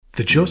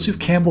The Joseph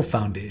Campbell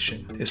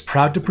Foundation is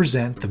proud to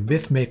present the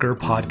MythMaker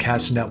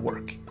Podcast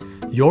Network,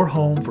 your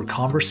home for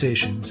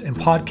conversations and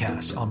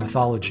podcasts on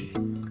mythology.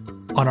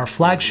 On our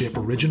flagship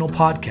original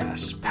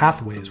podcast,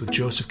 Pathways with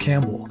Joseph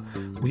Campbell,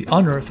 we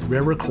unearth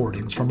rare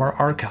recordings from our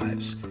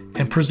archives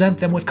and present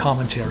them with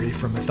commentary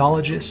from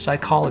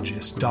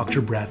mythologist-psychologist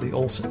Dr. Bradley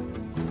Olson.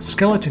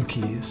 Skeleton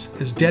Keys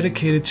is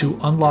dedicated to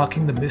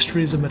unlocking the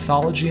mysteries of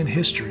mythology and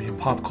history in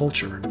pop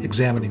culture,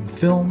 examining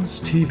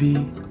films,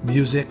 TV,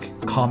 music,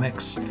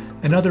 comics,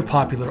 and other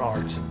popular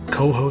art,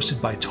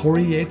 co-hosted by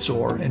Tori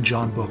Yates-Orr and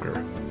John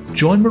Booker.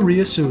 Join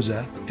Maria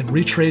Souza in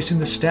retracing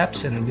the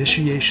steps and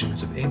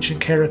initiations of ancient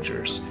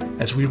characters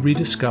as we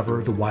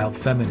rediscover the wild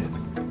feminine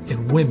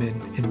in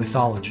women in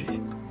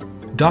mythology.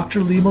 Dr.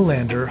 Lee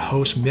Melander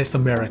hosts Myth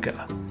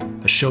America,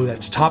 a show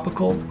that's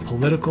topical,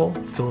 political,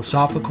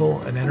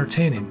 philosophical, and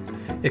entertaining,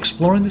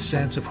 exploring the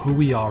sense of who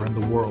we are in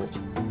the world.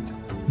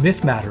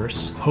 Myth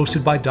Matters,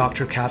 hosted by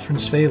Dr. Catherine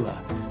Svela,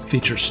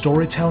 features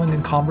storytelling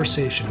and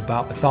conversation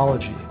about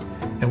mythology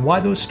and why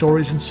those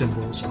stories and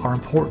symbols are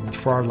important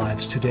for our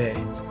lives today.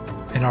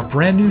 And our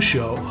brand new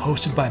show,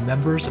 hosted by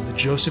members of the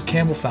Joseph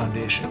Campbell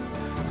Foundation,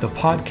 the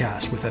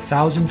podcast with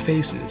 1,000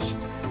 Faces,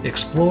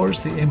 explores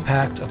the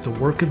impact of the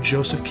work of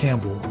Joseph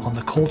Campbell on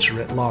the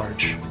culture at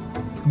large.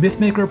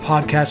 MythMaker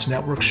Podcast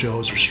Network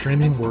shows are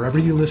streaming wherever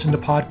you listen to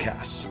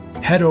podcasts.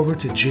 Head over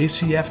to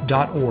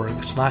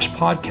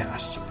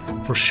jcf.org/podcasts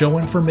for show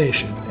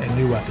information and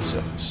new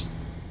episodes.